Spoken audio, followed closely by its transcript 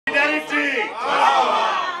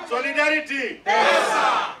Solidarity! Yes,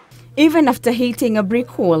 sir. Even after hitting a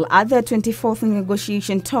brick wall at the 24th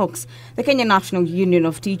negotiation talks, the Kenya National Union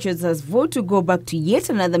of Teachers has voted to go back to yet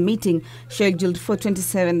another meeting scheduled for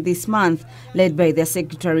 27 this month. Led by their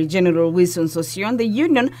Secretary General Wilson Sossion, the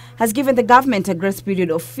union has given the government a grace period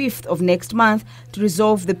of 5th of next month to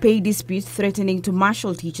resolve the pay dispute threatening to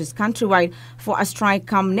marshal teachers countrywide for a strike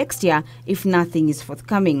come next year if nothing is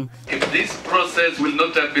forthcoming. If this process will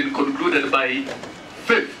not have been concluded by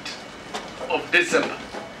 5th of December,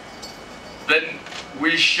 then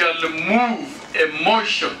we shall move a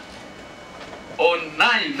motion on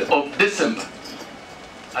 9th of December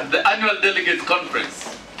at the annual delegates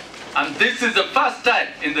conference. And this is the first time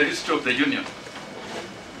in the history of the union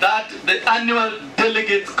that the annual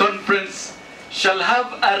delegates conference shall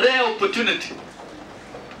have a rare opportunity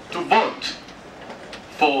to vote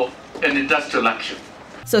for an industrial action.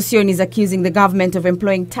 Sossion is accusing the government of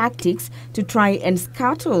employing tactics to try and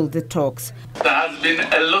scuttle the talks. There has been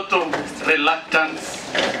a lot of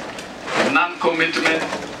reluctance, non-commitment,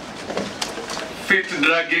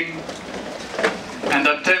 feet-dragging, and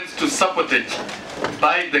attempts to sabotage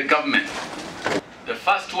by the government. The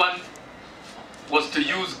first one was to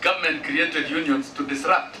use government-created unions to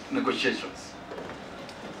disrupt negotiations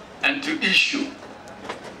and to issue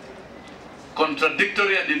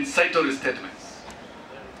contradictory and incitory statements.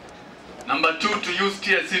 Number 2, to use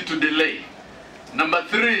TSC to delay. Number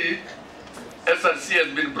 3, SRC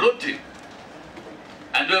has been brought in.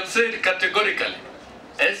 And we have said categorically,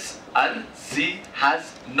 SRC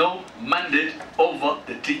has no mandate over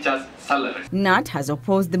the teachers' salaries. KNUT has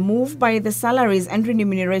opposed the move by the Salaries and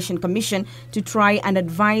Remuneration Commission to try and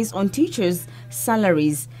advise on teachers'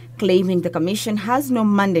 salaries, claiming the commission has no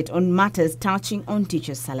mandate on matters touching on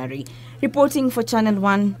teachers' salary. Reporting for Channel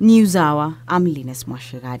 1 News Hour, I'm Linus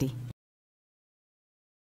Mwashigadi.